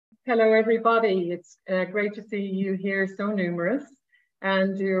Hello, everybody. It's great to see you here, so numerous.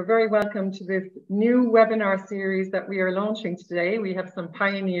 And you're very welcome to this new webinar series that we are launching today. We have some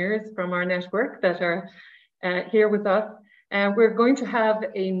pioneers from our network that are here with us. We're going to have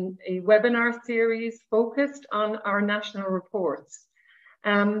a webinar series focused on our national reports.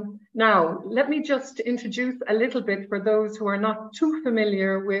 Now, let me just introduce a little bit for those who are not too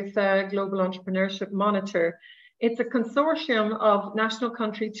familiar with Global Entrepreneurship Monitor. It's a consortium of national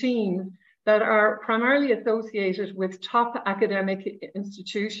country teams that are primarily associated with top academic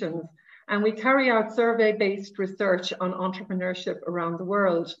institutions, and we carry out survey-based research on entrepreneurship around the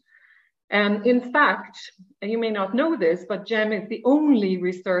world. In fact, you may not know this, but GEM is the only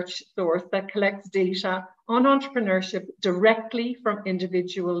research source that collects data on entrepreneurship directly from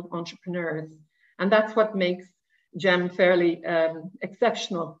individual entrepreneurs. And that's what makes GEM fairly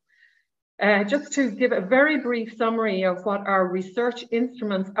exceptional. Just to give a very brief summary of what our research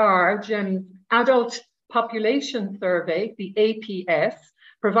instruments are, GEM's Adult Population Survey, the APS,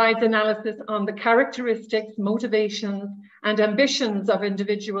 provides analysis on the characteristics, motivations, and ambitions of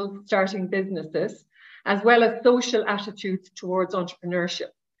individuals starting businesses, as well as social attitudes towards entrepreneurship.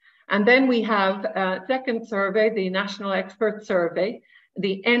 And then we have a second survey, the National Expert Survey,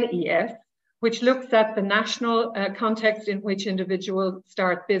 the NES, which looks at the national context in which individuals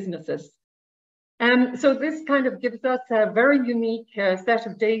start businesses. So this kind of gives us a very unique set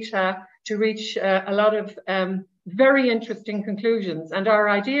of data to reach a lot of very interesting conclusions. And our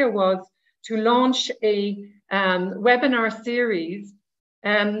idea was to launch a webinar series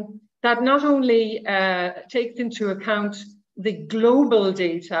that not only takes into account the global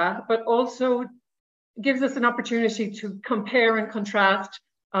data, but also gives us an opportunity to compare and contrast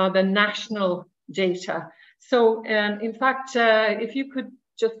the national data. So in fact, if you could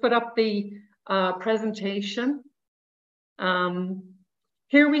just put up the presentation.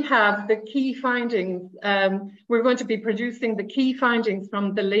 Here we have the key findings. We're going to be producing the key findings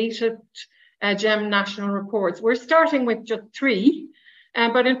from the latest GEM national reports. We're starting with just 3,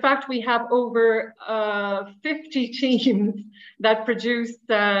 but in fact we have over 50 teams that produce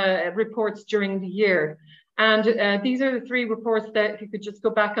reports during the year. And these are the 3 reports that, if you could just go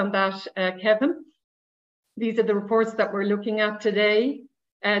back on that, Kevin. These are the reports that we're looking at today.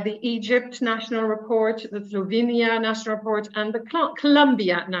 The Egypt National Report, the Slovenia National Report, and the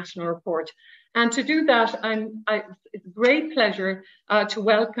Colombia National Report. And to do that, it's a great pleasure to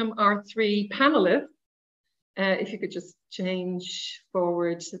welcome our 3 panelists. If you could just change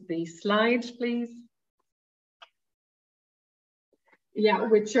forward the slide, please. Yeah,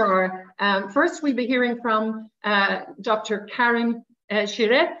 which are, first we'll be hearing from Dr. Karin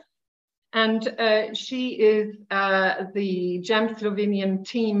Širec. And she is the GEM Slovenian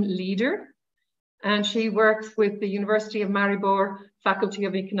team leader, and she works with the University of Maribor Faculty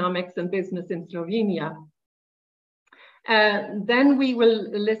of Economics and Business in Slovenia. Then we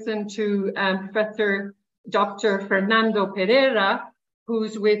will listen to Professor Dr. Fernando Pereira,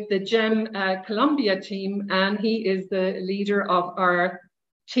 who's with the GEM Colombia team, and he is the leader of our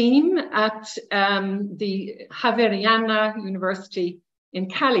team at the Javeriana University in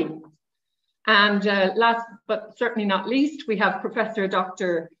Cali. And last but certainly not least, we have Professor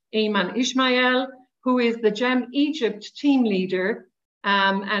Dr. Ayman Ismail, who is the GEM Egypt team leader,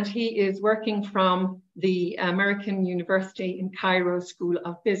 and he is working from the American University in Cairo School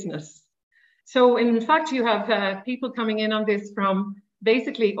of Business. So in fact, you have people coming in on this from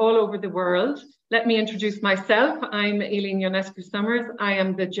basically all over the world. Let me introduce myself. I'm Aileen Ionescu-Somers. I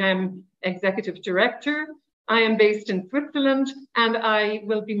am the GEM Executive Director. I am based in Switzerland, and I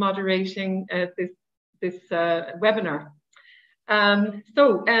will be moderating this webinar.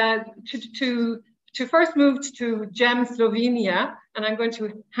 To first move to GEM Slovenia, and I'm going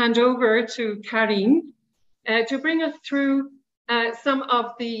to hand over to Karin to bring us through some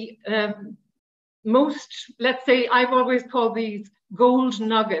of the most, let's say, I've always called these gold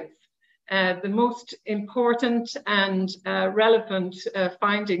nuggets, the most important and relevant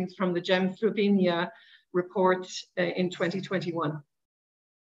findings from the GEM Slovenia report in 2021.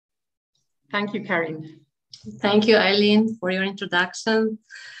 Thank you, Karin. Thank you, Aileen, for your introduction.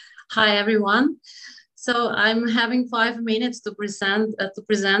 Hi, everyone. So I'm having 5 minutes to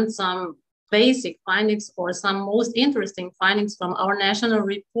present some basic findings or some most interesting findings from our national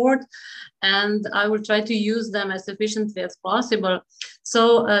report, and I will try to use them as efficiently as possible.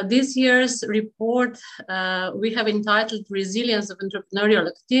 So this year's report we have entitled Resilience of Entrepreneurial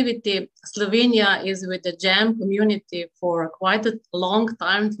Activity. Slovenia is with the GEM community for quite a long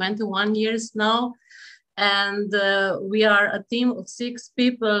time, 21 years now. And we are a team of 6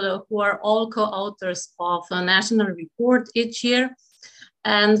 people who are all co-authors of a national report each year.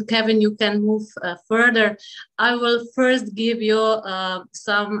 And Kevin, you can move further. I will first give you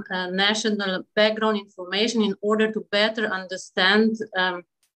some national background information in order to better understand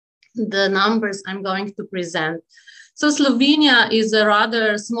the numbers I'm going to present. So Slovenia is a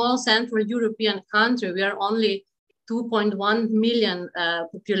rather small Central European country. We are only 2.1 million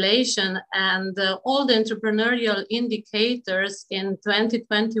population, and all the entrepreneurial indicators in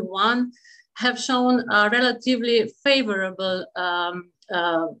 2021 have shown a relatively favorable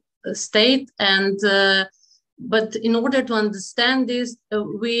state. And but in order to understand this,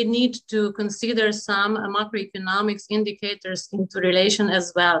 we need to consider some macroeconomics indicators into relation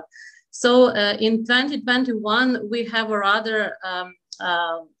as well. So in 2021, we have a rather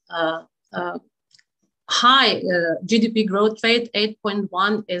high GDP growth rate.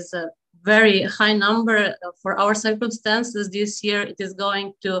 8.1 is a very high number for our circumstances. This year, it is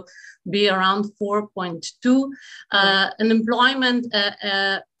going to be around 4.2. Unemployment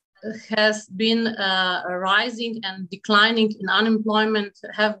has been rising, and declining in unemployment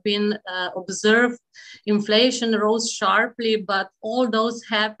have been observed. Inflation rose sharply, but all those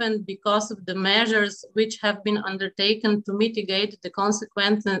happened because of the measures which have been undertaken to mitigate the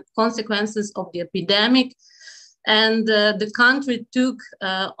consequences of the epidemic. And the country took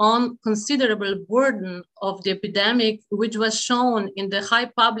on considerable burden of the epidemic, which was shown in the high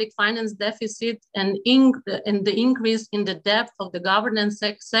public finance deficit and in the increase in the debt of the governance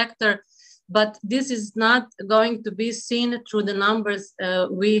sector. But this is not going to be seen through the numbers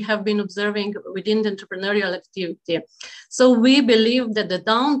we have been observing within the entrepreneurial activity. So we believe that the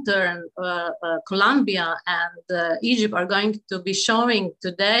downturn Colombia and Egypt are going to be showing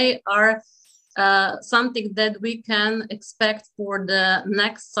today are something that we can expect for the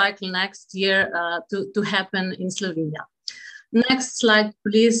next cycle next year to happen in Slovenia. Next slide,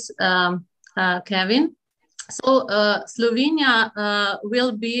 please, Kevin. So Slovenia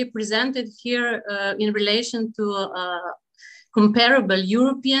will be presented here in relation to comparable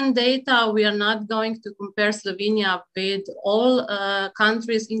European data. We are not going to compare Slovenia with all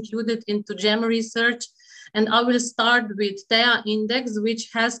countries included into GEM research. And I will start with TEA index, which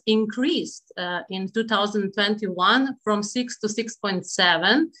has increased in 2021 from 6 to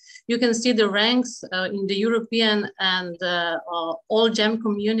 6.7. You can see the ranks in the European and all GEM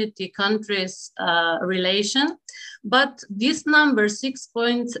community countries relation. But this number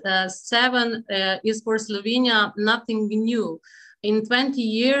 6.7 is for Slovenia nothing new. In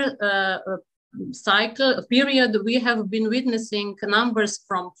 20-year period, we have been witnessing numbers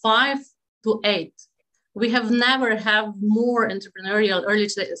from 5 to 8. We have never have more entrepreneurial, early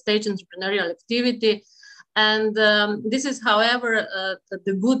stage entrepreneurial activity. And this is, however,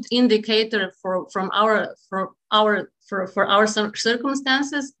 the good indicator for our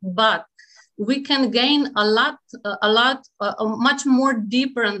circumstances, but we can gain a much more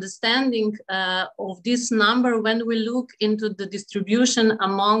deeper understanding of this number when we look into the distribution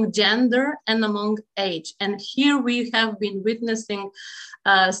among gender and among age. And here we have been witnessing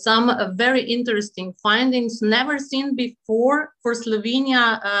some very interesting findings never seen before for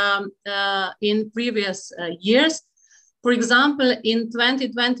Slovenia in previous years. For example, in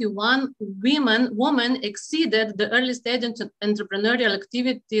 2021, women exceeded the early stage entrepreneurial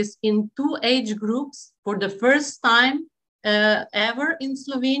activities in 2 age groups for the first time ever in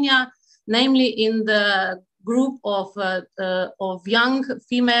Slovenia, namely in the group of young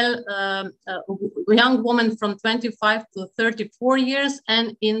female, young women from 25 to 34 years,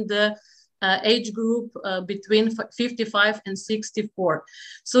 and in the age group between 55 and 64.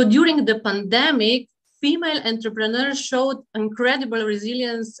 So during the pandemic, female entrepreneurs showed incredible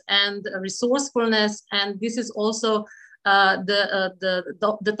resilience and resourcefulness, and this is also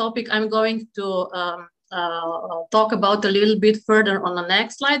the topic I'm going to talk about a little bit further on the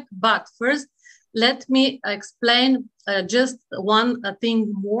next slide. But first, let me explain just one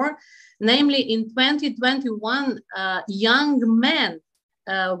thing more. Namely, in 2021, young men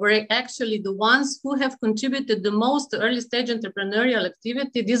were actually the ones who have contributed the most to early stage entrepreneurial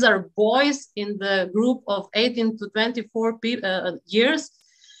activity. These are boys in the group of 18 to 24 years.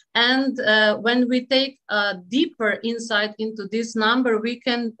 And when we take a deeper insight into this number, we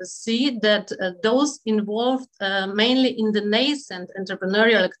can see that those involved mainly in the nascent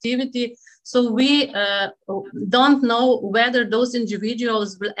entrepreneurial activity. So we don't know whether those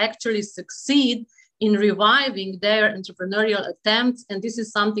individuals will actually succeed in reviving their entrepreneurial attempts. And this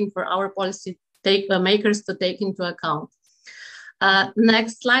is something for our policy makers to take into account.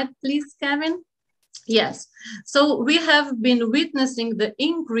 Next slide, please, Kevin. Yes, so we have been witnessing the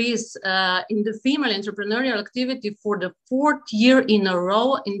increase in the female entrepreneurial activity for the 4th year in a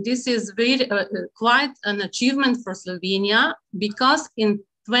row, and this is very, quite an achievement for Slovenia, because in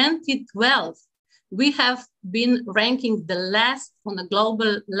 2012 we have been ranking the last on a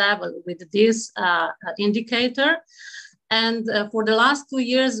global level with this indicator. And for the last 2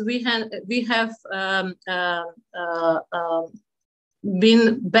 years, we have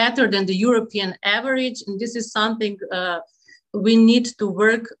been better than the European average, and this is something we need to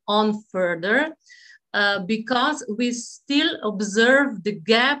work on further, because we still observe the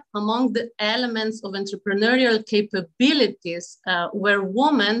gap among the elements of entrepreneurial capabilities, where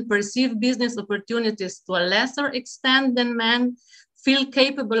women perceive business opportunities to a lesser extent than men, feel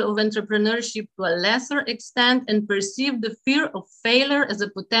capable of entrepreneurship to a lesser extent, and perceive the fear of failure as a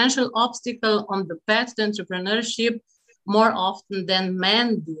potential obstacle on the path to entrepreneurship more often than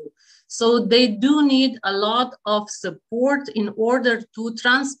men do. So they do need a lot of support in order to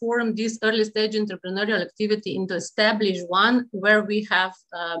transform this early stage entrepreneurial activity into established one, where we have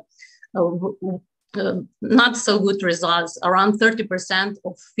not so good results, around 30%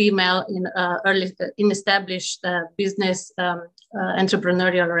 of female in established business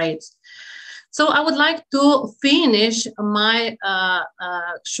entrepreneurial rates. So I would like to finish my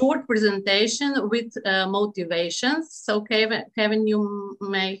short presentation with motivations. So Kevin, you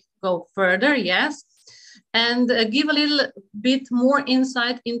may go further, yes, and give a little bit more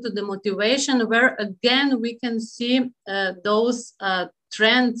insight into the motivation, where again we can see those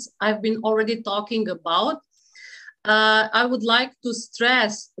trends I've been already talking about. I would like to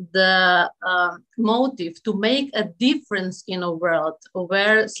stress the motive to make a difference in a world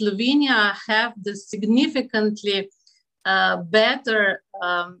where Slovenia have the significantly better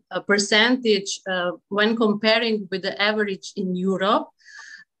percentage when comparing with the average in Europe.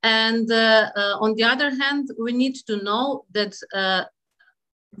 And on the other hand, we need to know that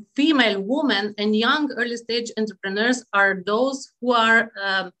female women and young early stage entrepreneurs are those who are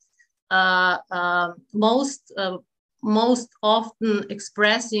most often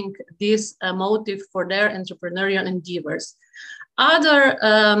expressing this motive for their entrepreneurial endeavors. Other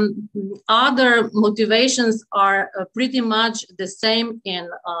motivations are pretty much the same in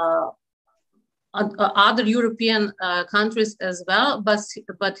other European countries as well, but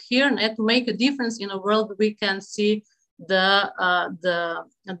here, to make a difference in a world, we can see the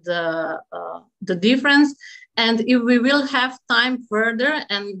difference. And if we will have time further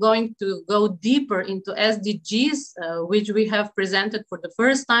and going to go deeper into SDGs, which we have presented for the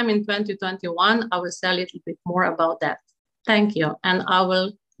first time in 2021, I will say a little bit more about that. Thank you. And I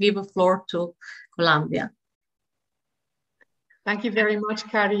will give the floor to Colombia. Thank you very much,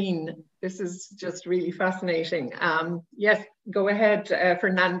 Karin. This is just really fascinating. Yes, go ahead,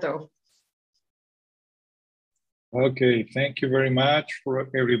 Fernando. Okay, thank you very much for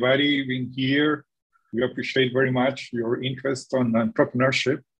everybody being here. We appreciate very much your interest on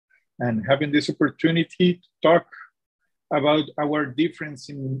entrepreneurship and having this opportunity to talk about our difference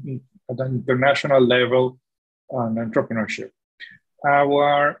at the international level on entrepreneurship.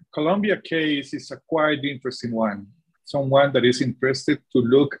 Our Colombia case is a quite interesting one. Someone that is interested to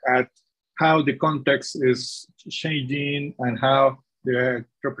look at how the context is changing and how the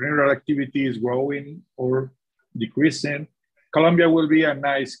entrepreneurial activity is growing or decreasing. Colombia will be a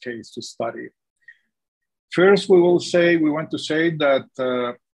nice case to study. First, we want to say that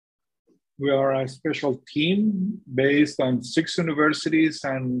we are a special team based on 6 universities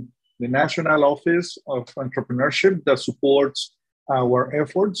and the National Office of Entrepreneurship that supports our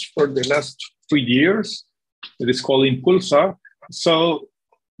efforts for the last 3 years. It is called Impulsa. So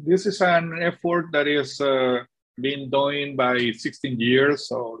this is an effort that is been done by 16 years.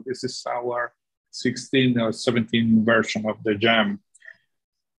 So this is our 16 or 17 version of the jam.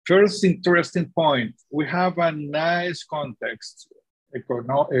 First interesting point, we have a nice context,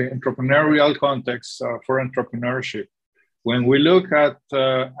 entrepreneurial context for entrepreneurship. When we look at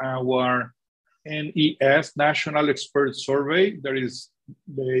our NES, National Expert Survey, that is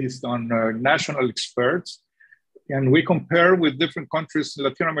based on national experts, and we compare with different countries,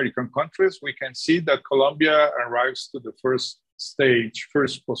 Latin American countries, we can see that Colombia arrives to the first stage,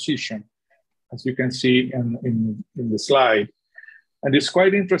 first position, as you can see in the slide. And it's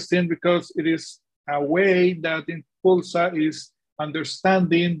quite interesting because it is a way that Impulsa is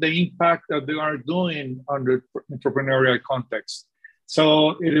understanding the impact that they are doing on the entrepreneurial context.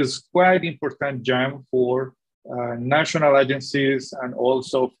 So it is quite important jam for national agencies and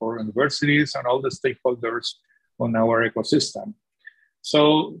also for universities and all the stakeholders on our ecosystem.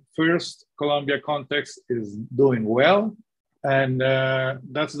 So first, Colombia context is doing well. And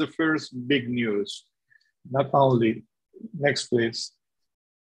that's the first big news. Not only, next please.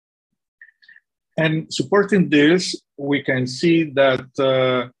 And supporting this, we can see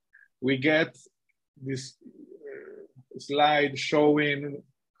that we get this slide showing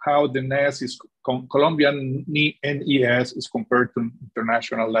how the NES is, Colombian NES is compared to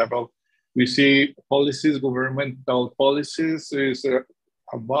international level. We see policies, governmental policies is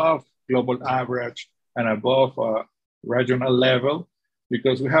above global average and above regional level,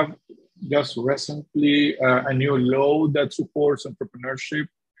 because we have just recently a new law that supports entrepreneurship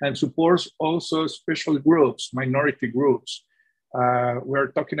and supports also special groups, minority groups.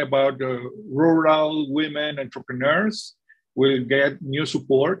 We're talking about rural women entrepreneurs will get new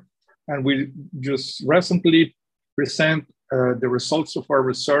support. And we just recently present the results of our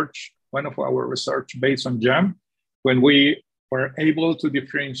research, one of our research based on GEM, when we were able to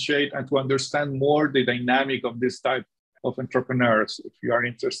differentiate and to understand more the dynamic of this type of entrepreneurs. If you are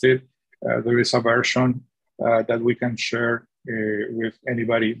interested, there is a version that we can share with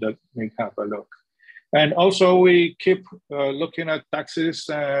anybody that may have a look. And also we keep looking at taxes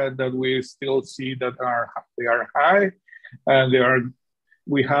that we still see that they are high, and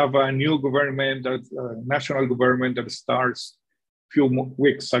we have a new government, national government that starts a few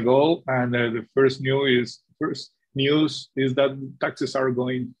weeks ago, and the first news is that taxes are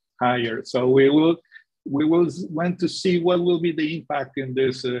going higher. So we will want to see what will be the impact in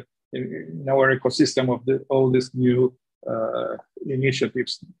this in our ecosystem of all these new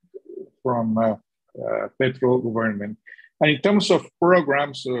initiatives from Petro government. And in terms of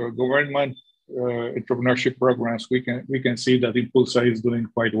programs, government entrepreneurship programs, we can see that Impulsa is doing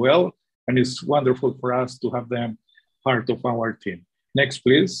quite well, and it's wonderful for us to have them part of our team. Next,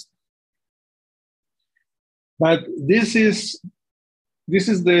 please. But this is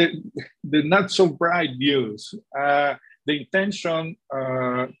the not so bright news. The intention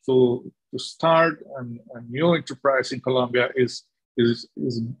to start a new enterprise in Colombia is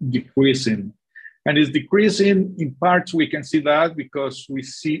decreasing, and is decreasing in parts. We can see that because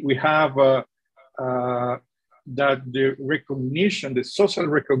we have that the recognition, the social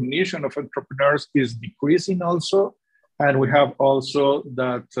recognition of entrepreneurs is decreasing also, and we have also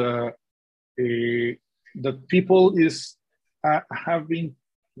that that people have been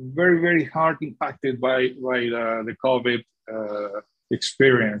very hard impacted by the COVID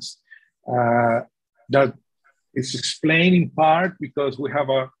experience. That is explained in part because we have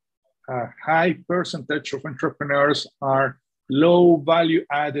a high percentage of entrepreneurs are low value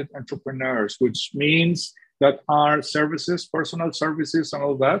added entrepreneurs, which means that our services, personal services and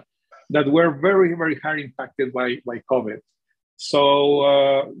all that were very hard impacted by COVID.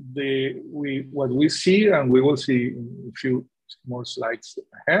 So what we see, and we will see in a few more slides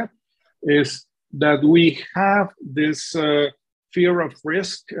ahead, is that we have this fear of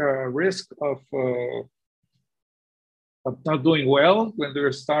risk of not doing well when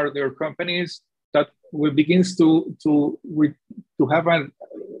they start their companies, that will begins to have a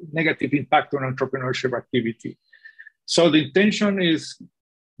negative impact on entrepreneurship activity. So the intention is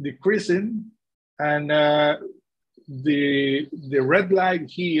decreasing, and the red light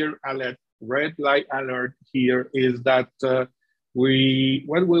alert here is that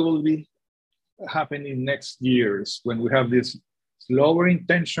what will be happening next years when we have this lower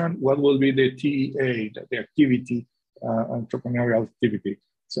intention. What will be the TEA, the activity, entrepreneurial activity?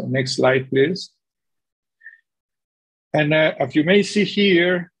 So next slide, please. And as you may see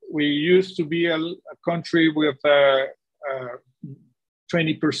here, we used to be a country with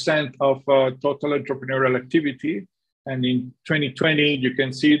 20% of total entrepreneurial activity. And in 2020, you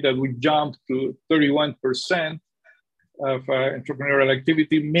can see that we jumped to 31% of entrepreneurial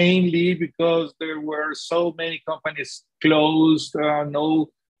activity, mainly because there were so many companies closed, no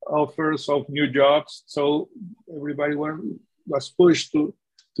offers of new jobs. So everybody was pushed to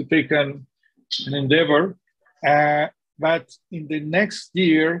take an endeavor. But in the next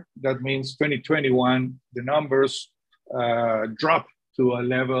year, that means 2021, the numbers drop to a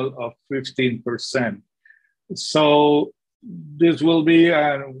level of 15%. So this will be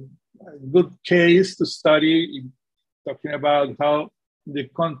a good case to study, talking about how the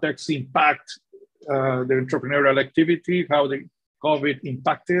context impact the entrepreneurial activity, how the COVID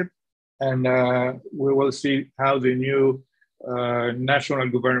impacted, and we will see how the new national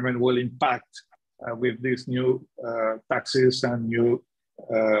government will impact with these new taxes and new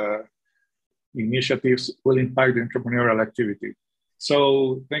initiatives will impact the entrepreneurial activity.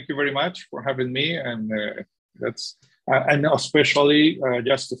 So thank you very much for having me, and and especially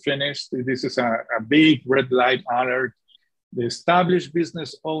just to finish, this is a big red light alert. The established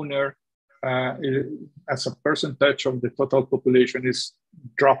business owner as a percentage of the total population is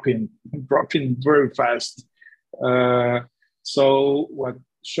dropping very fast. So what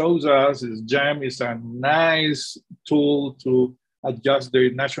shows us is GEM is a nice tool to adjust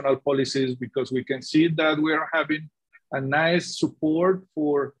the national policies, because we can see that we are having a nice support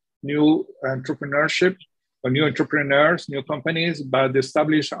for new entrepreneurship, or new entrepreneurs, new companies, but the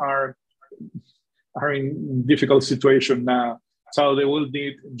established are in difficult situation now. So they will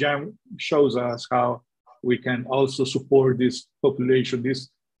need, GEM shows us how we can also support this population, this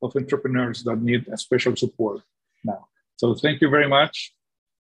of entrepreneurs that need a special support now. So thank you very much.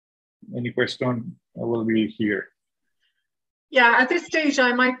 Any question, I will be here. Yeah, at this stage,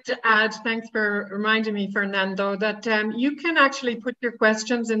 I might add, thanks for reminding me, Fernando, that you can actually put your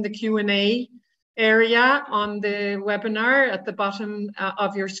questions in the Q&A area on the webinar at the bottom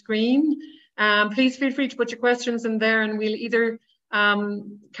of your screen. Please feel free to put your questions in there, and we'll either answer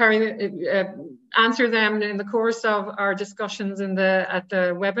them in the course of our discussions at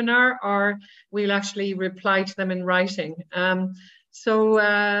the webinar, or we'll actually reply to them in writing. So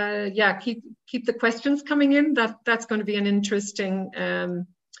yeah, keep the questions coming in. That's going to be an interesting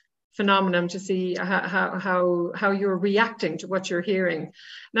phenomenon to see how you're reacting to what you're hearing.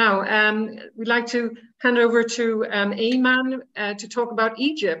 Now, we'd like to hand over to Ayman to talk about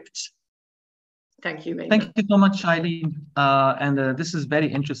Egypt. Thank you, Ayman. Thank you so much, Aileen. This is very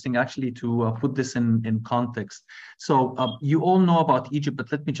interesting, actually, to put this in context. So you all know about Egypt,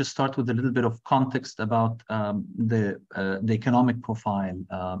 but let me just start with a little bit of context about the economic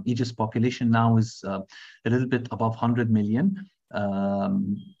profile. Egypt's population now is a little bit above 100 million.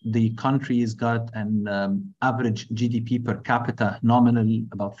 The country has got an average GDP per capita nominal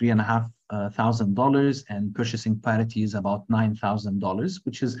about $3,500, and purchasing parity is about $9,000,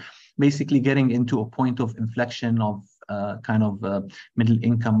 which is basically getting into a point of inflection of middle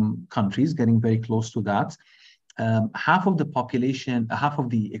income countries, getting very close to that. Half of the population, half of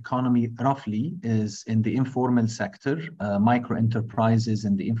the economy roughly is in the informal sector, micro enterprises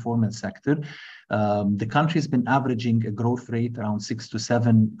in the informal sector. The country has been averaging a growth rate around 6 to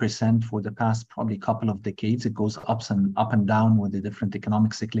 7% for the past probably couple of decades. It goes up and down with the different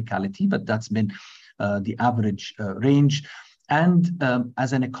economic cyclicality, but that's been the average range. And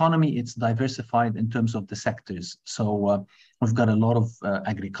as an economy, it's diversified in terms of the sectors. So we've got a lot of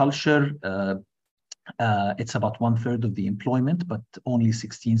agriculture. It's about 1/3 of the employment, but only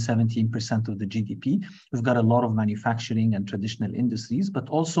 16–17% of the GDP. We've got a lot of manufacturing and traditional industries, but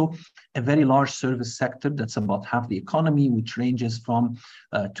also a very large service sector that's about half the economy, which ranges from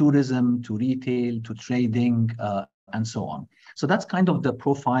tourism to retail to trading and so on. So that's kind of the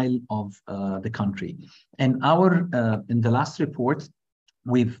profile of the country. And in the last report,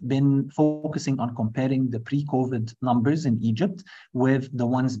 we've been focusing on comparing the pre-COVID numbers in Egypt with the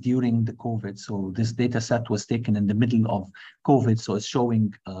ones during the COVID. So this data set was taken in the middle of COVID, so it's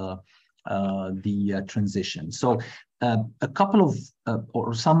showing the transition. So a couple of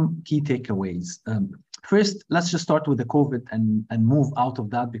or some key takeaways. First, let's just start with the COVID and move out of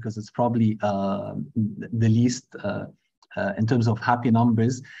that, because it's probably the least in terms of happy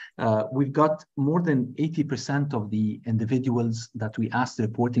numbers. We've got more than 80% of the individuals that we asked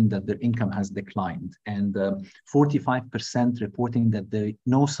reporting that their income has declined, and 45% reporting that they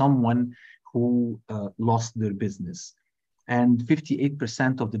know someone who lost their business. And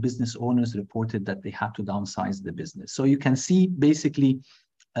 58% of the business owners reported that they had to downsize the business. So you can see basically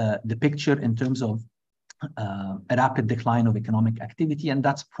the picture in terms of a rapid decline of economic activity, and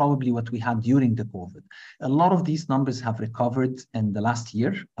that's probably what we had during the COVID. A lot of these numbers have recovered in the last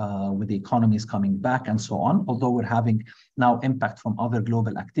year with the economies coming back and so on, although we're having now impact from other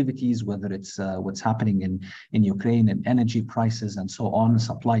global activities, whether it's what's happening in Ukraine and energy prices and so on,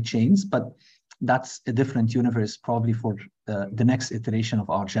 supply chains, but that's a different universe probably for the next iteration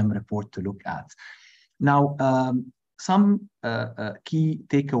of our GEM report to look at. Now, some key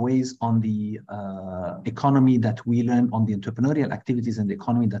takeaways on the economy that we learned, on the entrepreneurial activities in the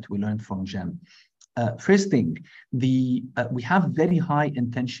economy that we learned from GEM. First thing, we have very high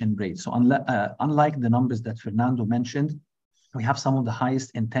intention rates. So unlike the numbers that Fernando mentioned, we have some of the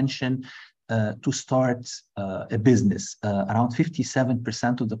highest intention to start a business. Around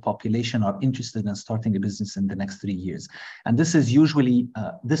 57% of the population are interested in starting a business in the next 3 years. And this is usually,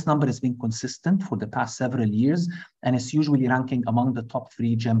 this number has been consistent for the past several years, and it's usually ranking among the top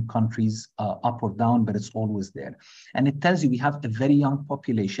 3 GEM countries up or down, but it's always there. And it tells you we have a very young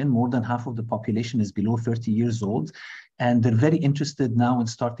population. More than half of the population is below 30 years old. And they're very interested now in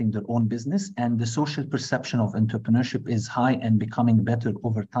starting their own business, and the social perception of entrepreneurship is high and becoming better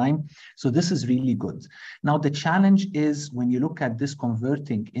over time. So this is really good. Now, the challenge is when you look at this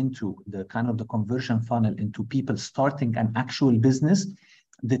converting into the kind of the conversion funnel into people starting an actual business,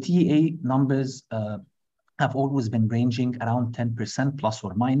 the TEA numbers have always been ranging around 10% plus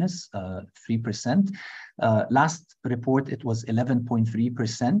or minus 3%. Last report, it was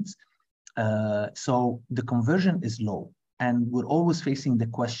 11.3%. So the conversion is low, and we're always facing the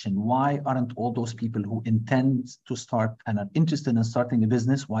question, why aren't all those people who intend to start and are interested in starting a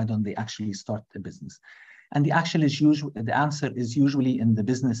business, why don't they actually start a business? And the answer is usually in the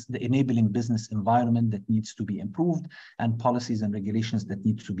business, the enabling business environment that needs to be improved, and policies and regulations that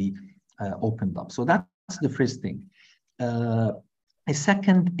need to be opened up. So that's the first thing. A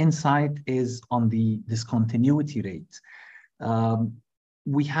second insight is on the discontinuity rate.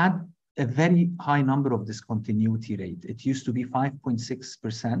 We had a very high number of discontinuity rate. It used to be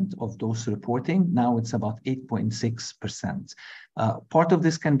 5.6% of those reporting. Now it's about 8.6%. Part of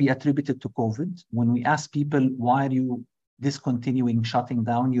this can be attributed to COVID. When we ask people, why are you discontinuing, shutting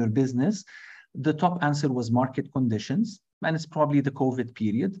down your business? The top answer was market conditions, and it's probably the COVID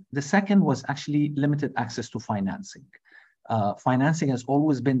period. The second was actually limited access to financing. Financing has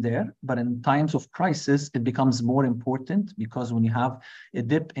always been there, but in times of crisis, it becomes more important, because when you have a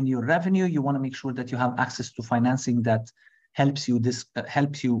dip in your revenue, you want to make sure that you have access to financing that helps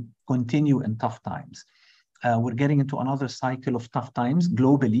you continue in tough times. We're getting into another cycle of tough times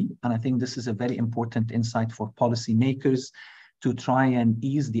globally, and I think this is a very important insight for policymakers to try and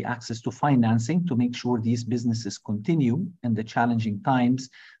ease the access to financing to make sure these businesses continue in the challenging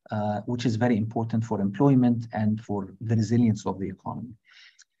times, which is very important for employment and for the resilience of the economy.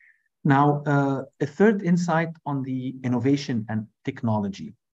 Now, a third insight on the innovation and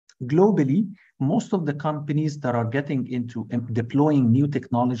technology. Globally, most of the companies that are getting into deploying new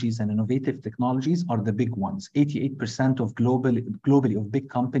technologies and innovative technologies are the big ones. 88% of globally of big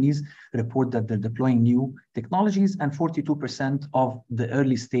companies report that they're deploying new technologies, and 42% of the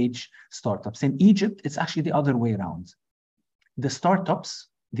early stage startups. In Egypt, it's actually the other way around. The startups,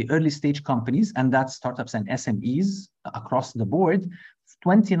 the early stage companies, and that's startups and SMEs across the board,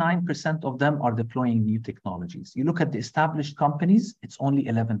 29% of them are deploying new technologies. You look at the established companies, it's only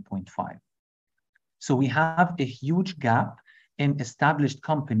 11.5. So we have a huge gap in established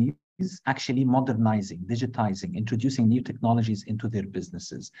companies actually modernizing, digitizing, introducing new technologies into their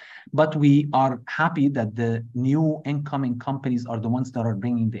businesses. But we are happy that the new incoming companies are the ones that are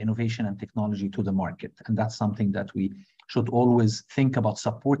bringing the innovation and technology to the market. And that's something that we should always think about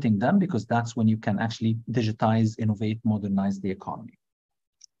supporting them, because that's when you can actually digitize, innovate, modernize the economy.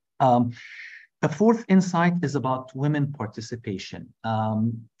 A fourth insight is about women participation.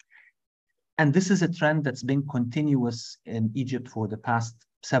 And this is a trend that's been continuous in Egypt for the past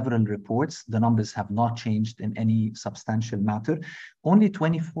several reports. The numbers have not changed in any substantial matter. Only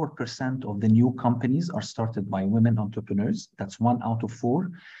 24% of the new companies are started by women entrepreneurs. That's 1 out of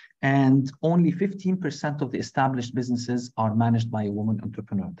 4. And only 15% of the established businesses are managed by a woman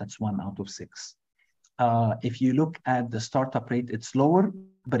entrepreneur. That's 1 out of 6. If you look at the startup rate, it's lower.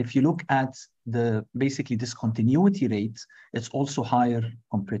 But if you look at the basically discontinuity rate, it's also higher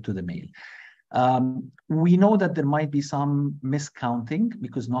compared to the male. We know that there might be some miscounting,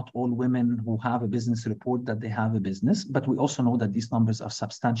 because not all women who have a business report that they have a business, but we also know that these numbers are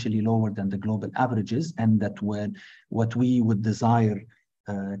substantially lower than the global averages, and that what we would desire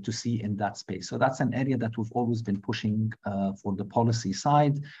to see in that space. So that's an area that we've always been pushing for the policy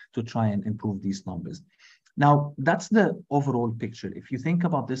side to try and improve these numbers. Now, that's the overall picture. If you think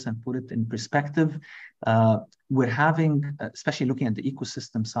about this and put it in perspective, we're having, especially looking at the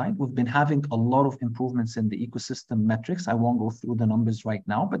ecosystem side, we've been having a lot of improvements in the ecosystem metrics. I won't go through the numbers right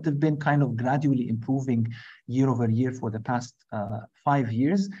now, but they've been kind of gradually improving year over year for the past 5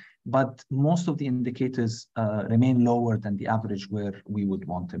 years. But most of the indicators remain lower than the average where we would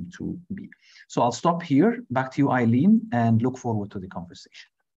want them to be. So I'll stop here. Back to you, Aileen, and look forward to the conversation.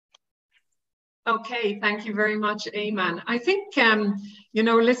 Okay, thank you very much, Ayman. I think, you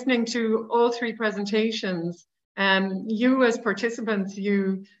know, listening to all 3 presentations, you as participants,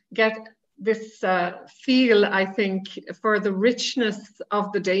 you get this feel, I think, for the richness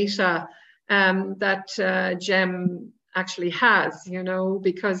of the data that GEM actually has, you know,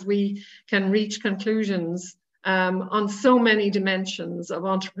 because we can reach conclusions on so many dimensions of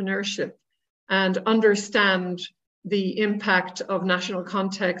entrepreneurship and understand the impact of national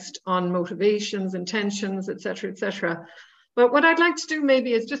context on motivations, intentions, et cetera, But what I'd like to do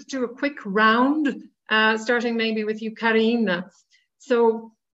maybe is just do a quick round, starting maybe with you, Karin.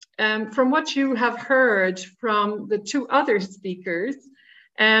 So from what you have heard from the two other speakers,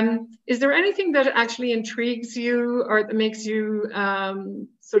 is there anything that actually intrigues you or that makes you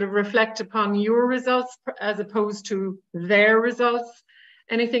sort of reflect upon your results as opposed to their results?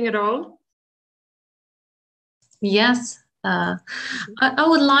 Anything at all? Yes. I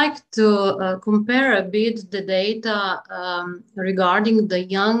would like to compare a bit the data regarding the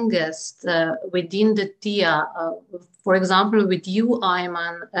youngest within the TIA. For example, with you,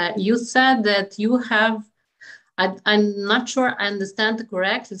 Ayman, you said that you have, I'm not sure I understand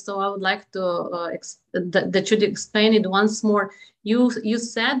correctly, so I would like to that you explain it once more. You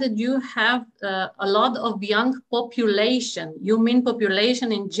said that you have a lot of young population. You mean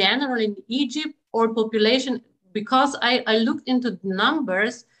population in general in Egypt or population? Because I looked into the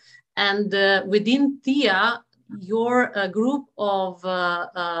numbers, and within TIA, your group of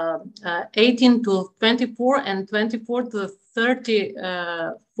 18 to 24 and 24 to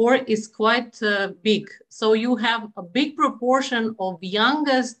 34 is quite big. So you have a big proportion of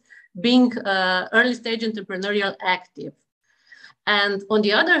youngest being early stage entrepreneurial active. And on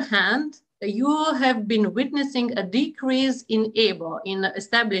the other hand, you have been witnessing a decrease in EBO, in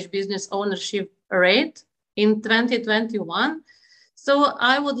established business ownership rate, in 2021. So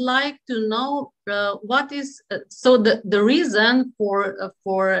I would like to know what is, so the reason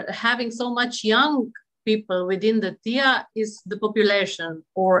for having so much young people within the TIA is the population,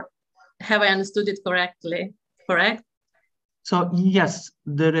 or have I understood it correctly? Correct? So yes,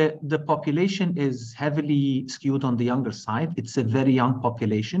 the population is heavily skewed on the younger side. It's a very young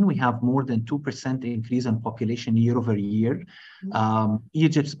population. We have more than 2% increase in population year over year.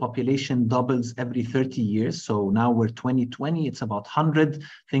 Egypt's population doubles every 30 years. So now we're 2020, it's about 100.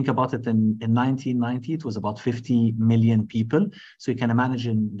 Think about it, in 1990, it was about 50 million people. So you can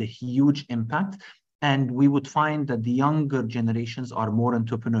imagine the huge impact. And we would find that the younger generations are more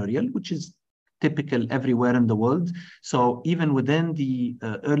entrepreneurial, which is typical everywhere in the world. So even within the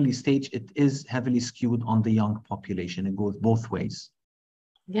early stage, it is heavily skewed on the young population. It goes both ways.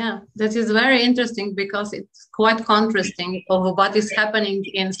 Yeah, that is very interesting because it's quite contrasting of what is happening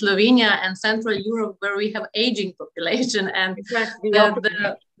in Slovenia and Central Europe, where we have aging population, and exactly.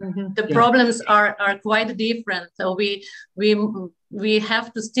 the problems are quite different. So we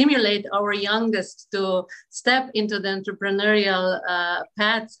have to stimulate our youngest to step into the entrepreneurial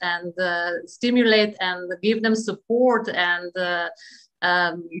paths and stimulate and give them support and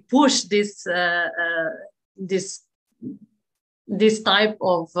push this type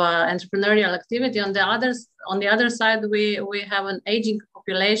of entrepreneurial activity. On the other side, we have an aging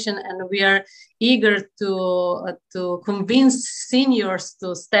population, and we are eager to convince seniors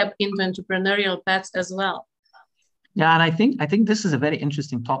to step into entrepreneurial paths as well. Yeah, and I think this is a very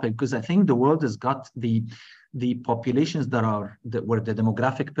interesting topic, because I think the world has got the populations where the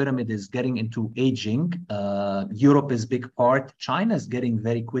demographic pyramid is getting into aging. Europe is a big part. China is getting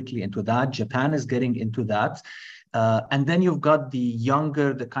very quickly into that. Japan is getting into that. And then you've got the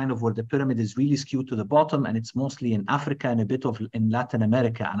younger, the kind of where the pyramid is really skewed to the bottom, and it's mostly in Africa and a bit of in Latin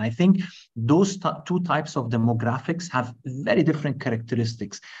America. And I think those two types of demographics have very different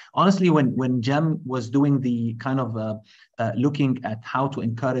characteristics. Honestly, when Jem was doing the kind of looking at how to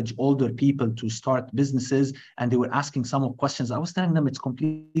encourage older people to start businesses, and they were asking some questions, I was telling them it's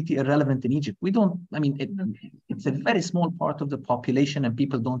completely irrelevant in Egypt. It's a very small part of the population, and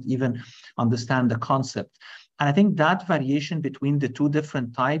people don't even understand the concept. And I think that variation between the two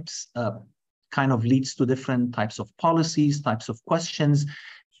different types kind of leads to different types of policies, types of questions,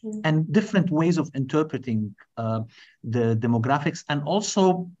 and different ways of interpreting the demographics, and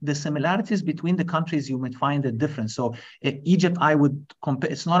also the similarities between the countries. You might find it different. So Egypt, I would compare,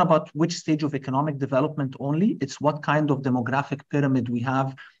 it's not about which stage of economic development only, it's what kind of demographic pyramid we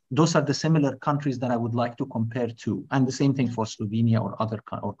have. Those are the similar countries that I would like to compare to. And the same thing for Slovenia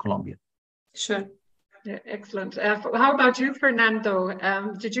or Colombia. Sure. Yeah, excellent. How about you, Fernando?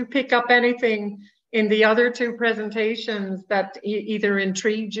 Did you pick up anything in the other two presentations that either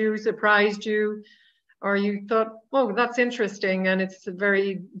intrigued you, surprised you, or you thought, oh, that's interesting, and it's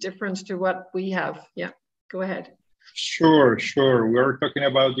very different to what we have? Yeah, go ahead. Sure. We're talking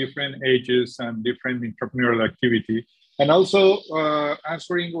about different ages and different entrepreneurial activity. And also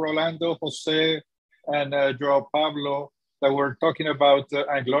answering Rolando, Jose, and Joao Pablo, that we're talking about,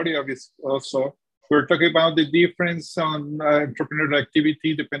 and Gloria also. We're talking about the difference on entrepreneurial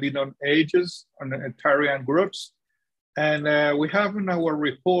activity depending on ages, on Ontarian groups. And we have in our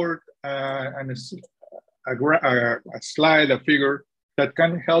report a slide, a figure that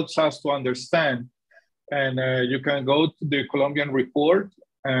can help us to understand. And you can go to the Colombian report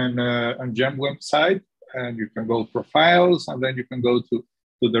and on GEM website, and you can go profiles, and then you can go to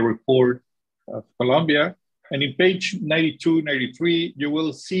to the report of Colombia. And in page 92, 93, you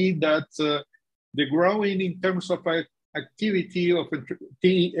will see that the growing in terms of activity of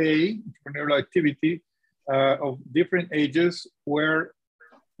TEA, entrepreneurial activity of different ages, where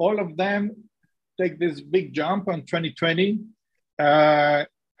all of them take this big jump on 2020, and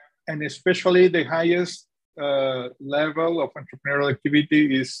especially the highest level of entrepreneurial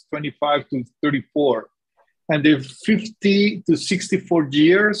activity is 25 to 34. And the 50 to 64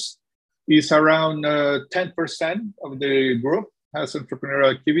 years is around 10% of the group has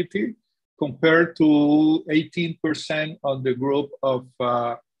entrepreneurial activity, compared to 18% of the group of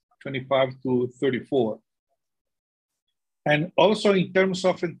 25 to 34. And also in terms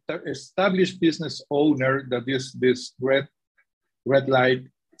of established business owner, that is this red light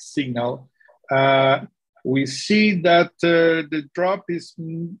signal, we see that the drop is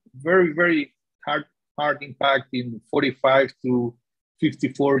very, very hard impact in 45 to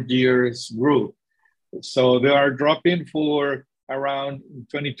 54 years group. So they are dropping for around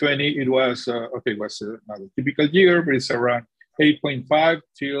 2020. It was, okay, it was not a typical year, but it's around 8.5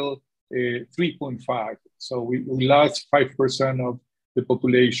 till 3.5. So we lost 5% of the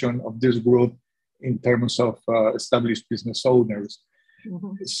population of this group in terms of established business owners.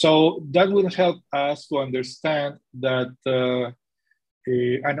 Mm-hmm. So that will help us to understand that,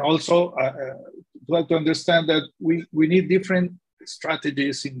 and also to understand that we need different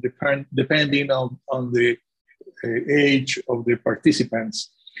strategies in depending on the age of the participants.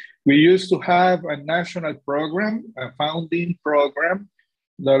 We used to have a national program, a founding program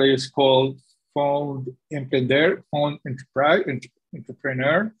that is called Fond Emprender, Fond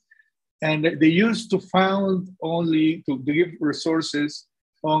Entrepreneur. And they used to found only to give resources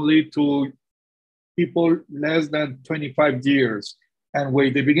only to people less than 25 years. And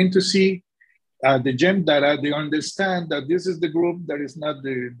when they begin to see the GEM data, they understand that this is the group that is not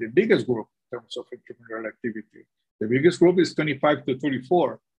the biggest group in terms of entrepreneurial activity. The biggest group is 25 to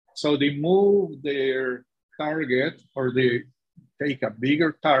 34. So they move their target, or they take a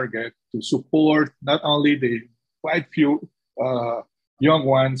bigger target to support not only the quite few young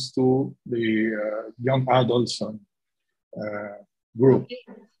ones to the young adults group.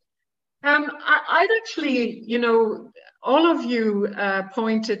 I'd actually, you know, all of you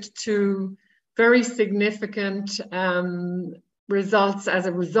pointed to very significant results as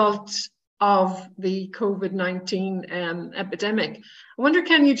a result of the COVID-19 epidemic. I wonder,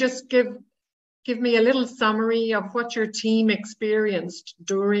 can you just give me a little summary of what your team experienced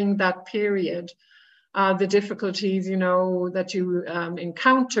during that period? The difficulties, you know, that you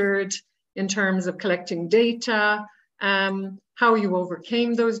encountered in terms of collecting data, how you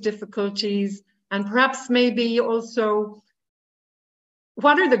overcame those difficulties, and perhaps maybe also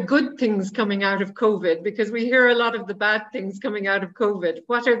what are the good things coming out of COVID? Because we hear a lot of the bad things coming out of COVID.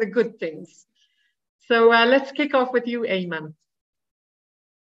 What are the good things? So let's kick off with you, Ayman.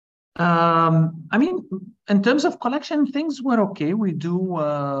 I mean, in terms of collection, things were okay. We do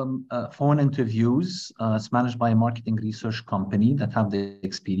phone interviews. It's managed by a marketing research company that have the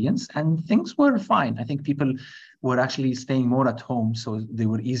experience, and things were fine. I think people were actually staying more at home, so they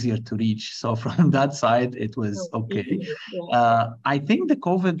were easier to reach. So from that side, it was okay. Yeah. I think the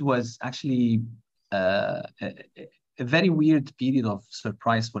COVID was actually a very weird period of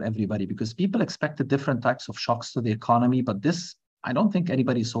surprise for everybody, because people expected different types of shocks to the economy, but this, I don't think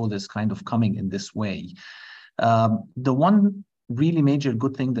anybody saw this kind of coming in this way. The one really major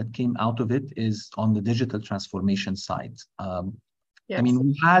good thing that came out of it is on the digital transformation side. Yes. I mean,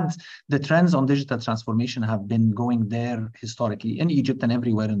 we had the trends on digital transformation have been going there historically in Egypt and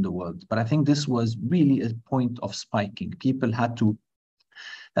everywhere in the world. But I think this was really a point of spiking. People had to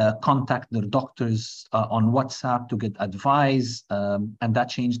contact their doctors on WhatsApp to get advice, and that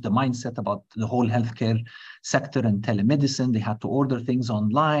changed the mindset about the whole healthcare sector and telemedicine. They had to order things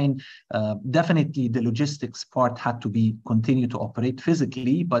online. Definitely the logistics part had to be continue to operate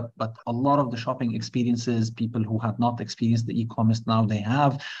physically, but a lot of the shopping experiences, people who had not experienced the e-commerce, now they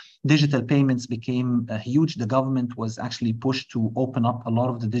have. Digital payments became huge. The government was actually pushed to open up a lot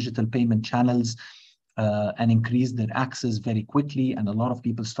of the digital payment channels and increase their access very quickly. And a lot of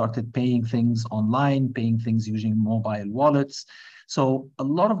people started paying things online, paying things using mobile wallets. So a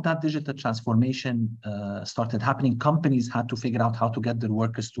lot of that digital transformation started happening. Companies had to figure out how to get their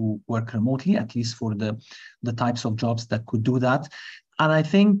workers to work remotely, at least for the types of jobs that could do that. And I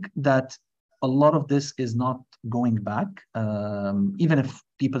think that a lot of this is not going back, even if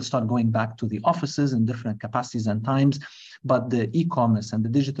people start going back to the offices in different capacities and times. But the e-commerce and the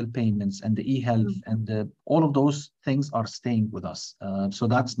digital payments and the e-health and all of those things are staying with us. So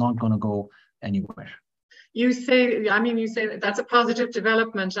that's not going to go anywhere. You say, I mean, you say that's a positive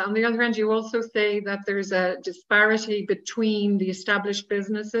development. On the other hand, you also say that there's a disparity between the established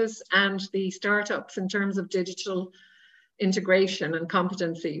businesses and the startups in terms of digital integration and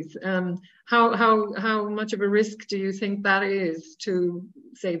competencies. How much of a risk do you think that is to,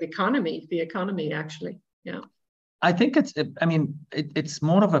 say, the economy actually? Yeah. I think it's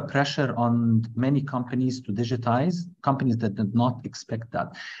more of a pressure on many companies to digitize, companies that did not expect that.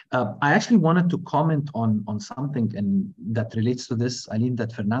 I actually wanted to comment on something that relates to this, Aileen,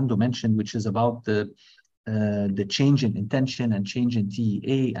 that Fernando mentioned, which is about the change in intention and change in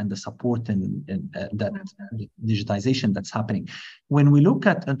TEA and the support and that digitization that's happening. When we look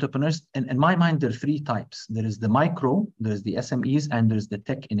at entrepreneurs, in my mind, there are three types. There is the micro, there's the SMEs, and there's the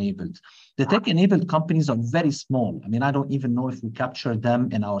tech-enabled. The tech-enabled companies are very small. I mean, I don't even know if we capture them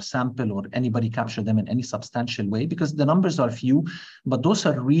in our sample or anybody capture them in any substantial way because the numbers are few, but those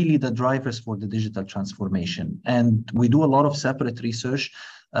are really the drivers for the digital transformation. And we do a lot of separate research,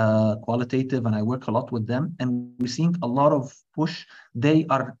 qualitative, and I work a lot with them, and we're seeing a lot of push.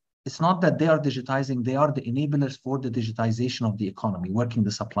 It's not that they are digitizing, they are the enablers for the digitization of the economy, working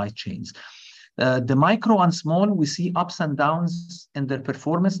the supply chains. The micro and small, we see ups and downs in their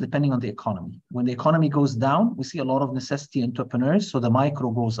performance depending on the economy. When the economy goes down, we see a lot of necessity entrepreneurs, so the micro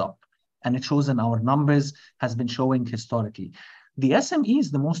goes up, and it shows in our numbers, has been showing historically. The SME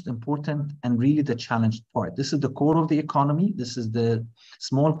is the most important and really the challenged part. This is the core of the economy. This is the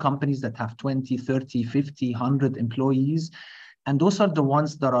small companies that have 20, 30, 50, 100 employees. And those are the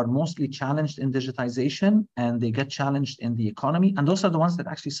ones that are mostly challenged in digitization, and they get challenged in the economy. And those are the ones that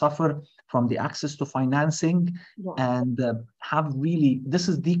actually suffer from the access to financing and have really, this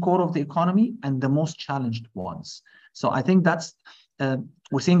is the core of the economy and the most challenged ones. So I think that's,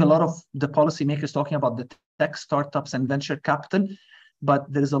 we're seeing a lot of the policymakers talking about the tech startups and venture capital,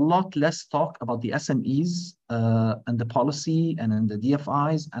 but there is a lot less talk about the SMEs and the policy and the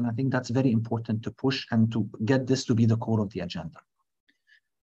DFIs. And I think that's very important to push and to get this to be the core of the agenda.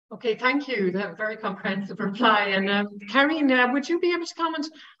 Okay, thank you. That very comprehensive reply. And Karin, would you be able to comment?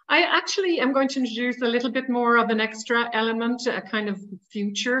 I actually am going to introduce a little bit more of an extra element, a kind of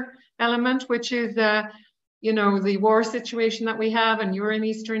future element, which is, you know, the war situation that we have, and you're in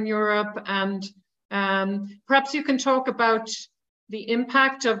Eastern Europe, and perhaps you can talk about the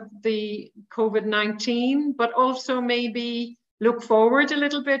impact of the COVID-19, but also maybe look forward a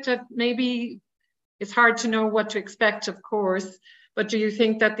little bit at maybe, it's hard to know what to expect, of course, but do you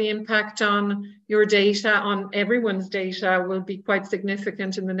think that the impact on your data, on everyone's data, will be quite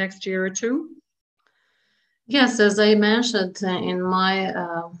significant in the next year or two? Yes, as I mentioned in my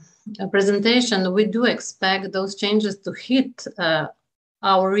presentation, we do expect those changes to hit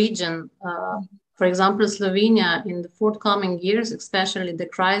our region. For example, Slovenia in the forthcoming years, especially the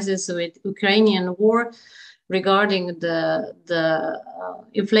crisis with Ukrainian war regarding the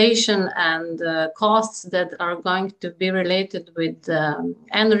inflation and costs that are going to be related with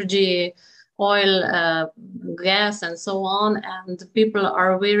energy, oil, gas, and so on. And people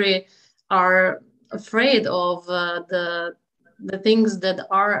are afraid of the things that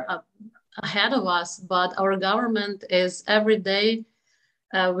are ahead of us. But our government is every day.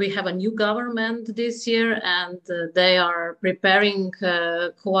 We have a new government this year, and they are preparing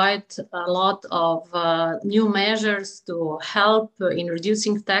quite a lot of new measures to help in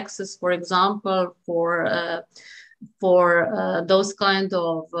reducing taxes, for example, for those kind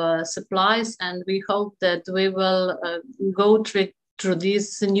of supplies. And we hope that we will go through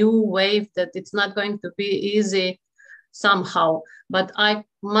this new wave, that it's not going to be easy somehow. But I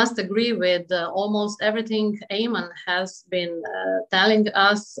must agree with almost everything Ayman has been telling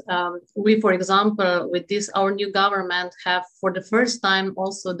us. We, for example, with this, our new government have for the first time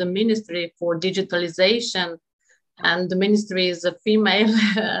also the Ministry for Digitalization, and the ministry is a female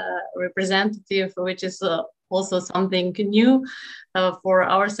representative, which is also something new for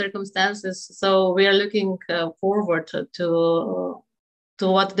our circumstances. So we are looking forward to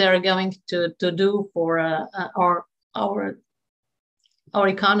what they're going to do for our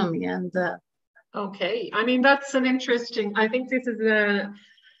economy. And okay, I mean, that's an interesting, I think this is a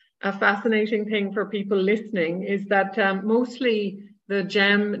fascinating thing for people listening, is that mostly the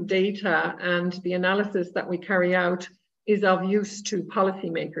GEM data and the analysis that we carry out is of use to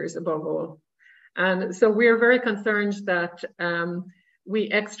policymakers above all. And so we're very concerned that we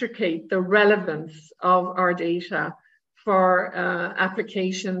extricate the relevance of our data for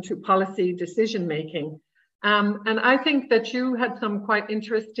application to policy decision making. And I think that you had some quite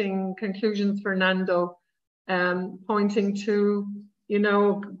interesting conclusions, Fernando, pointing to, you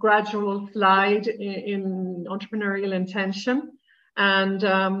know, gradual slide in entrepreneurial intention. And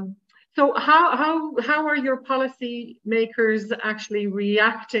So how are your policy makers actually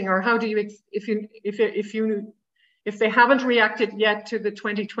reacting, or how do you if they haven't reacted yet to the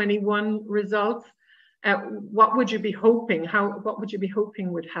 2021 results, what would you be hoping? What would you be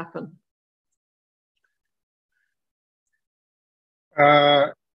hoping would happen?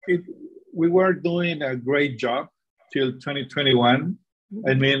 We were doing a great job till 2021.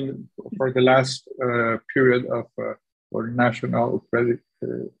 I mean, for the last period of our national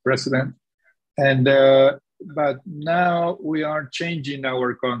president. And but now we are changing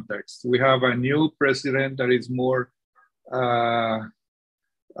our context. We have a new president that is more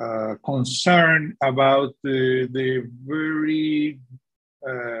concerned about the very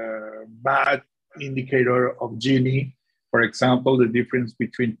bad indicator of Gini. For example, the difference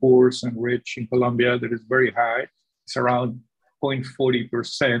between poor and rich in Colombia, that is very high. It's around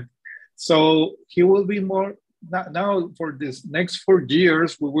 0.40%. So he will be more, now for this next 4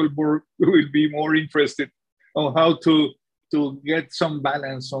 years, we will be more interested on how to get some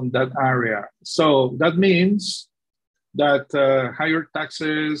balance on that area. So that means that higher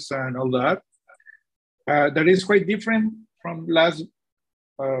taxes and all that, that is quite different from last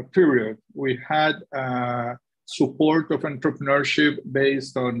period. We had support of entrepreneurship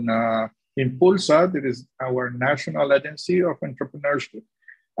based on Impulsa, that is our national agency of entrepreneurship.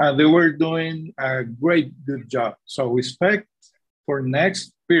 They were doing a good job. So we expect for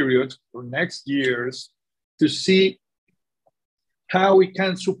next period, for next years, to see how we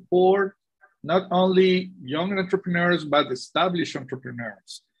can support not only young entrepreneurs, but established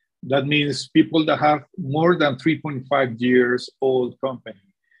entrepreneurs. That means people that have more than 3.5 years old company.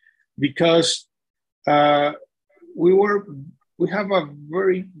 Because we have a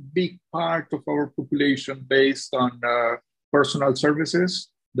very big part of our population based on personal services.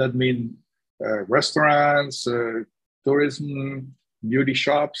 That means restaurants, tourism, beauty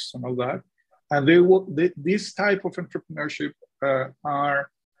shops, and all that. And this type of entrepreneurship are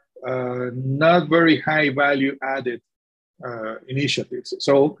not very high value added initiatives.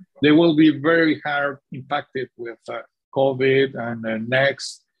 So they will be very hard impacted with COVID and the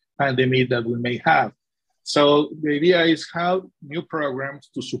next pandemic that we may have. So the idea is how new programs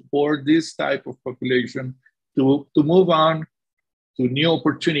to support this type of population to move on to new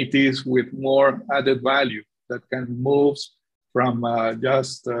opportunities with more added value that can move from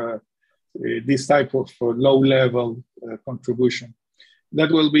just this type of low-level contribution. That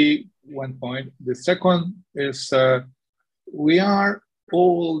will be one point. The second is we are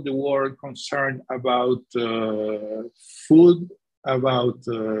all the world concerned about food, about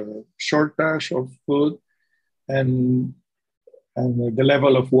shortage of food, and the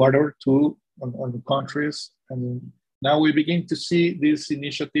level of water too on the countries. And now we begin to see this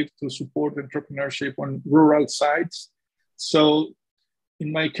initiative to support entrepreneurship on rural sites. So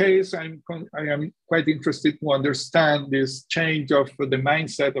in my case, I am quite interested to understand this change of the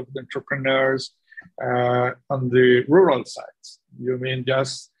mindset of the entrepreneurs on the rural sites. You mean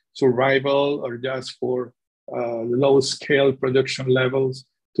just survival or just for low-scale production levels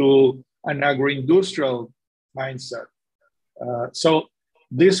to an agro-industrial mindset? So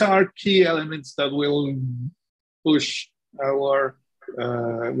these are key elements that will push our,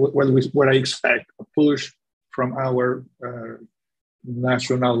 what I expect, a push from our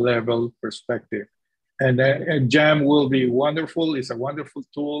national level perspective. And JAM will be wonderful. It's a wonderful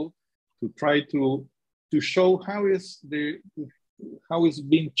tool to try to show how it's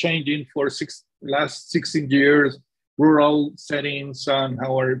been changing for last 16 years, rural settings, and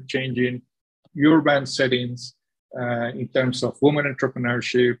how are changing urban settings in terms of women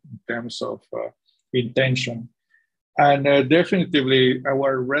entrepreneurship, in terms of intention. And definitively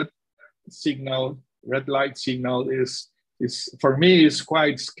our red light signal is for me is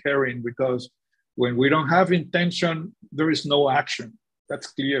quite scaring, because when we don't have intention, there is no action. That's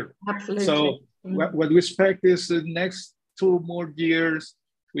clear. Absolutely. So what we expect is the next 2 more years,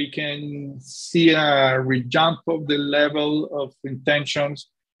 we can see a rejump of the level of intentions.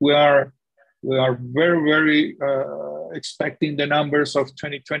 We are very, very expecting the numbers of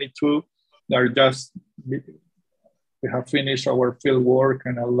 2022. They're just, we have finished our field work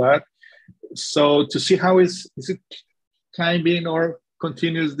and all that. So to see how is it climbing or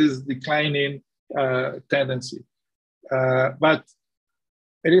continues this declining tendency. But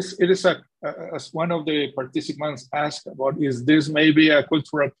it is as one of the participants asked about, is this maybe a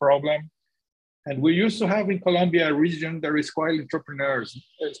cultural problem? And we used to have in Colombia a region that is quite entrepreneurs.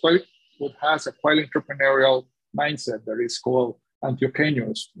 It has a quite entrepreneurial mindset that is called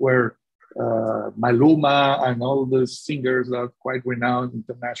Antioqueños, where Maluma and all the singers are quite renowned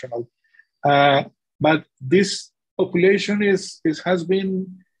international. But this population has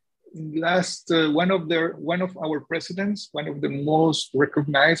been one of our presidents, one of the most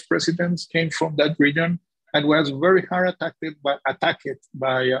recognized presidents, came from that region and was very hard attacked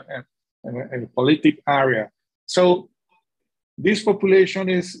by a political area. So this population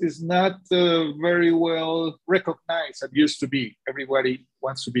is not very well recognized as it used to be. Everybody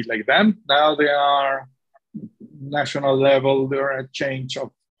wants to be like them. Now they are national level, there are a change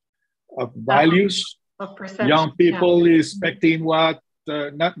of values. Of perception. Young people is expecting what,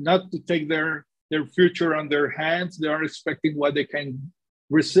 not to take their future on their hands. They are expecting what they can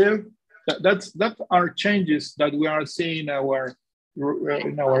receive. That are changes that we are seeing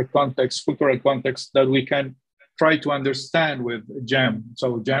in our context, cultural context, that we can try to understand with GEM.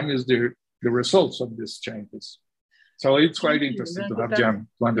 So GEM is the results of these changes. So it's quite interesting to have GEM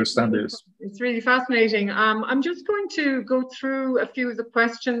to understand this. It's really fascinating. I'm just going to go through a few of the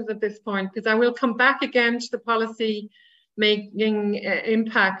questions at this point, because I will come back again to the policy making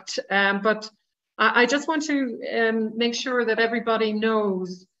impact. But I just want to make sure that everybody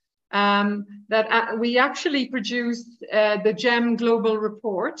knows that we actually produced the GEM Global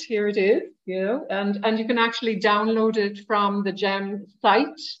Report. Here it is, and you can actually download it from the GEM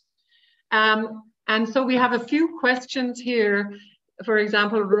site. And so we have a few questions here. For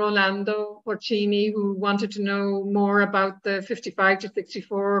example, Rolando Porcini, who wanted to know more about the 55 to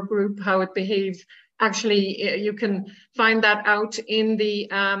 64 group, how it behaves. Actually, you can find that out in the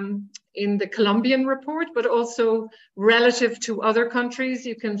Colombian report, but also relative to other countries,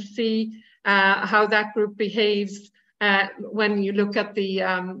 you can see how that group behaves when you look at the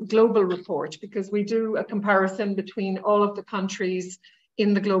global report, because we do a comparison between all of the countries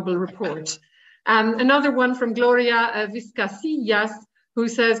in the global report. Another one from Gloria Vizcasillas, who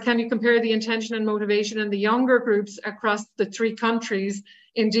says, can you compare the intention and motivation in the younger groups across the 3 countries?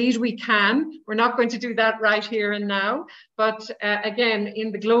 Indeed, we can. We're not going to do that right here and now. But again,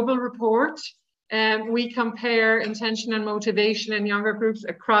 in the global report, we compare intention and motivation in younger groups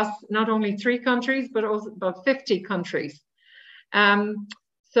across not only 3 countries, but also about 50 countries.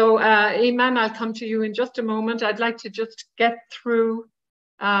 So Ayman, I'll come to you in just a moment. I'd like to just get through.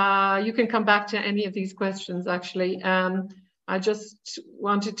 You can come back to any of these questions, actually. I just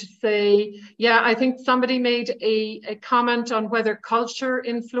wanted to say, yeah, I think somebody made a comment on whether culture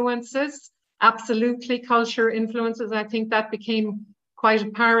influences. Absolutely, culture influences. I think that became quite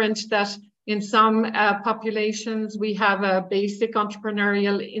apparent that in some populations, we have a basic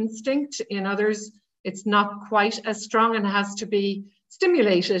entrepreneurial instinct. In others, it's not quite as strong and has to be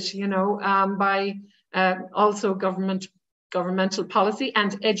stimulated, by also governmental policy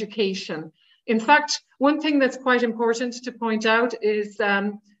and education. In fact, one thing that's quite important to point out is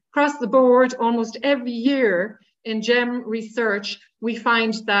across the board, almost every year in GEM research, we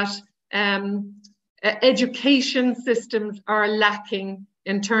find that education systems are lacking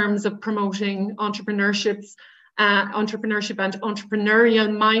in terms of promoting entrepreneurship and entrepreneurial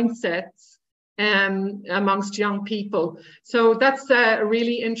mindsets amongst young people. So that's a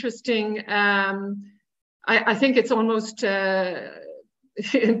really interesting, I think it's almost,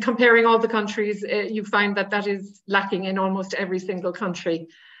 in comparing all the countries, you find that is lacking in almost every single country.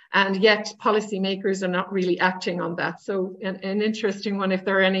 And yet policymakers are not really acting on that. So an interesting one, if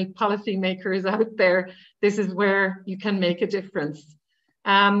there are any policymakers out there, this is where you can make a difference.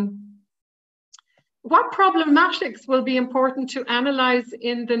 What problematics will be important to analyze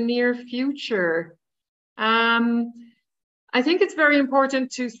in the near future? I think it's very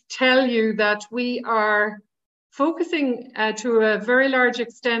important to tell you that we are focusing to a very large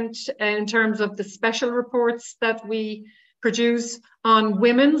extent in terms of the special reports that we produce on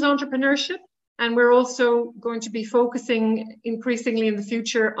women's entrepreneurship. And we're also going to be focusing increasingly in the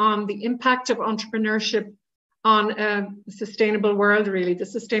future on the impact of entrepreneurship on a sustainable world, really, the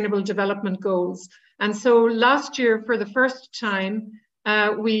Sustainable Development Goals. And so last year, for the first time,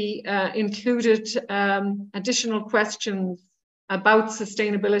 we included additional questions about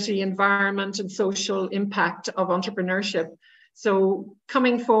sustainability, environment, and social impact of entrepreneurship. So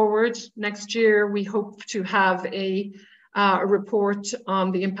coming forward next year, we hope to have a report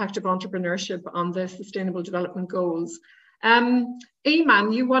on the impact of entrepreneurship on the Sustainable Development Goals.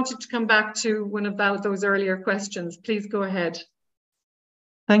 Ayman, you wanted to come back to one of those earlier questions. Please go ahead.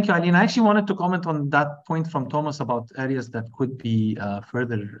 Thank you, Aileen. I actually wanted to comment on that point from Thomas about areas that could be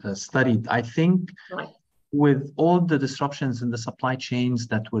further studied. I think with all the disruptions in the supply chains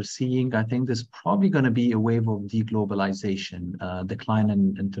that we're seeing, I think there's probably going to be a wave of deglobalization, decline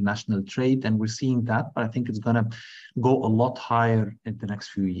in international trade, and we're seeing that, but I think it's going to go a lot higher in the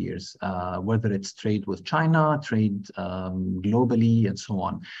next few years, whether it's trade with China, trade globally, and so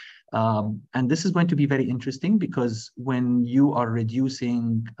on. And this is going to be very interesting because when you are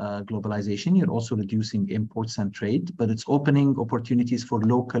reducing globalization, you're also reducing imports and trade, but it's opening opportunities for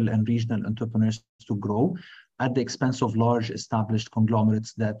local and regional entrepreneurs to grow at the expense of large established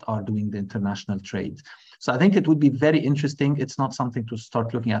conglomerates that are doing the international trade. So I think it would be very interesting. It's not something to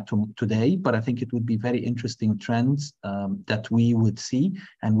start looking at today, but I think it would be very interesting trends that we would see,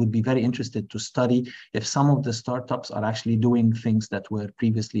 and would be very interested to study if some of the startups are actually doing things that were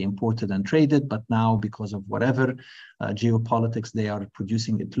previously imported and traded, but now because of whatever geopolitics, they are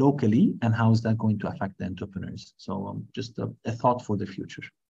producing it locally, and how is that going to affect the entrepreneurs? So just a thought for the future.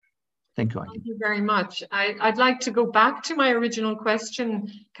 Thank you, Ayman. Thank you very much. I'd like to go back to my original question,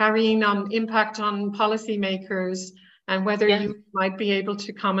 Karin, on impact on policymakers, and whether you might be able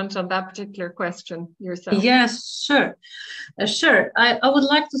to comment on that particular question yourself. Yes, sure. Sure. I would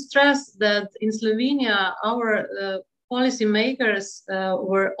like to stress that in Slovenia, our policymakers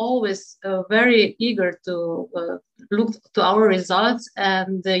were always very eager to look to our results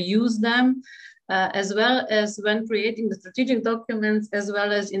and use them. As well as when creating the strategic documents, as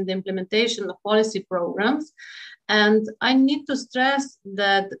well as in the implementation of policy programs. And I need to stress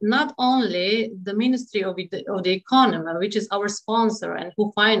that not only the Ministry of the Economy, which is our sponsor and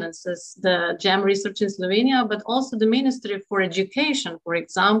who finances the GEM research in Slovenia, but also the Ministry for Education, for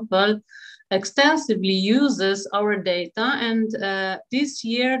example, extensively uses our data. And this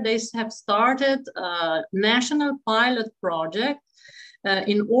year they have started a national pilot project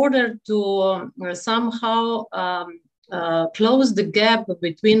in order to somehow close the gap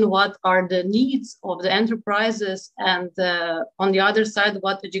between what are the needs of the enterprises and on the other side,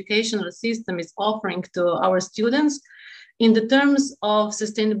 what educational system is offering to our students in the terms of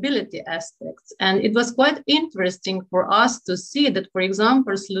sustainability aspects. And it was quite interesting for us to see that, for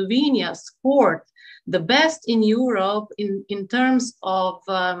example, Slovenia scored the best in Europe in terms of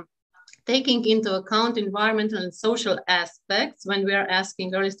taking into account environmental and social aspects when we are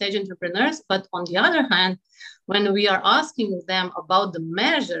asking early stage entrepreneurs. But on the other hand, when we are asking them about the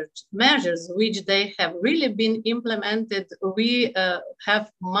measures which they have really been implemented, we have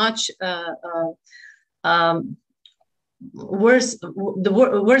much worse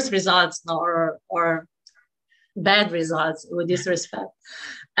results or bad results with this respect.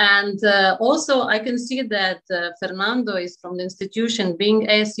 And also I can see that Fernando is from the institution being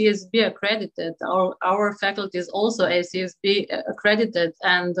ACSB accredited. Our faculty is also ACSB accredited,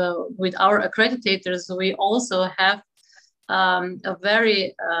 and with our accreditators we also have a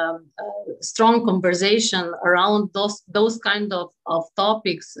very strong conversation around those kind of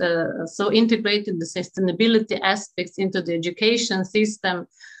topics, so integrating the sustainability aspects into the education system,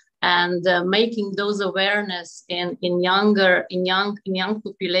 and making those awareness in young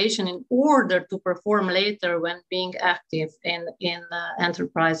population in order to perform later when being active in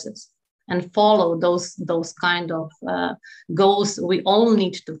enterprises and follow those kind of goals we all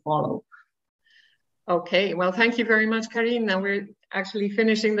need to follow. Okay, well, thank you very much, Karin. Now we're actually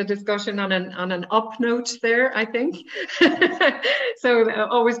finishing the discussion on an up note there, I think. So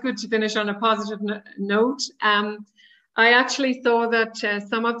always good to finish on a positive note. I actually saw that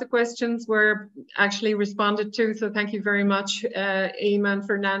some of the questions were actually responded to, so thank you very much, Ayman,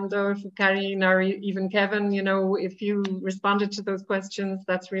 Fernando, Karin, or even Kevin. You know, if you responded to those questions,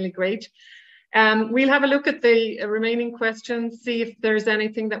 that's really great. We'll have a look at the remaining questions, see if there's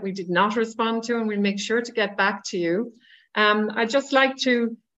anything that we did not respond to, and we'll make sure to get back to you. I'd just like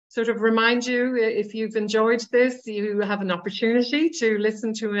to sort of remind you, if you've enjoyed this, you have an opportunity to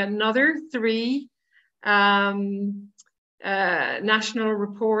listen to another 3 national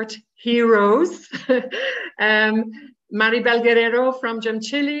report heroes. Maribel Guerrero from GEM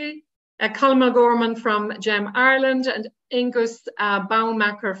Chile, Colm O'Gorman from GEM Ireland, and Ingus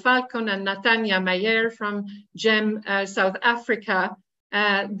Baumacher-Falcon and Natania Mayer from GEM South Africa.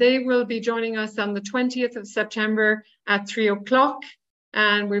 They will be joining us on the 20th of September at 3 o'clock,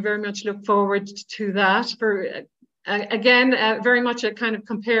 and we very much look forward to that. For again, very much a kind of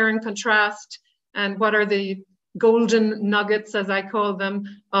compare and contrast, and what are the golden nuggets, as I call them,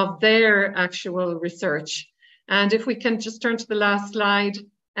 of their actual research. And if we can just turn to the last slide.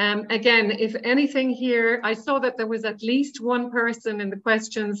 Again, if anything here, I saw that there was at least one person in the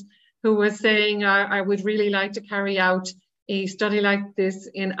questions who was saying, I would really like to carry out a study like this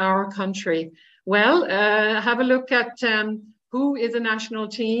in our country. Well, have a look at who is a national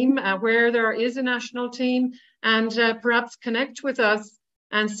team, where there is a national team, and perhaps connect with us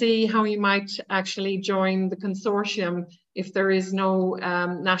and see how you might actually join the consortium if there is no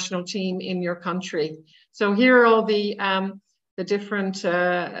national team in your country. So here are all the different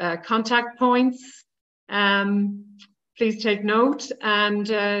contact points. please take note. And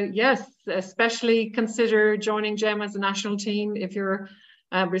yes, especially consider joining GEM as a national team if you're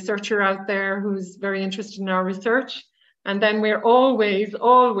a researcher out there who's very interested in our research. And then we're always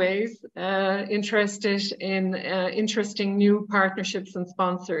interested in interesting new partnerships and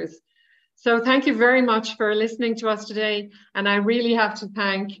sponsors. So thank you very much for listening to us today. And I really have to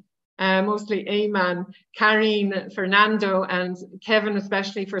thank mostly Ayman, Karin, Fernando, and Kevin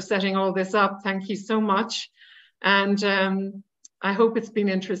especially for setting all this up. Thank you so much. And I hope it's been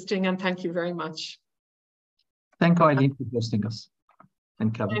interesting, and thank you very much. Thank you, Aileen, for hosting us.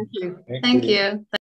 And Kevin. Thank you. Thank you.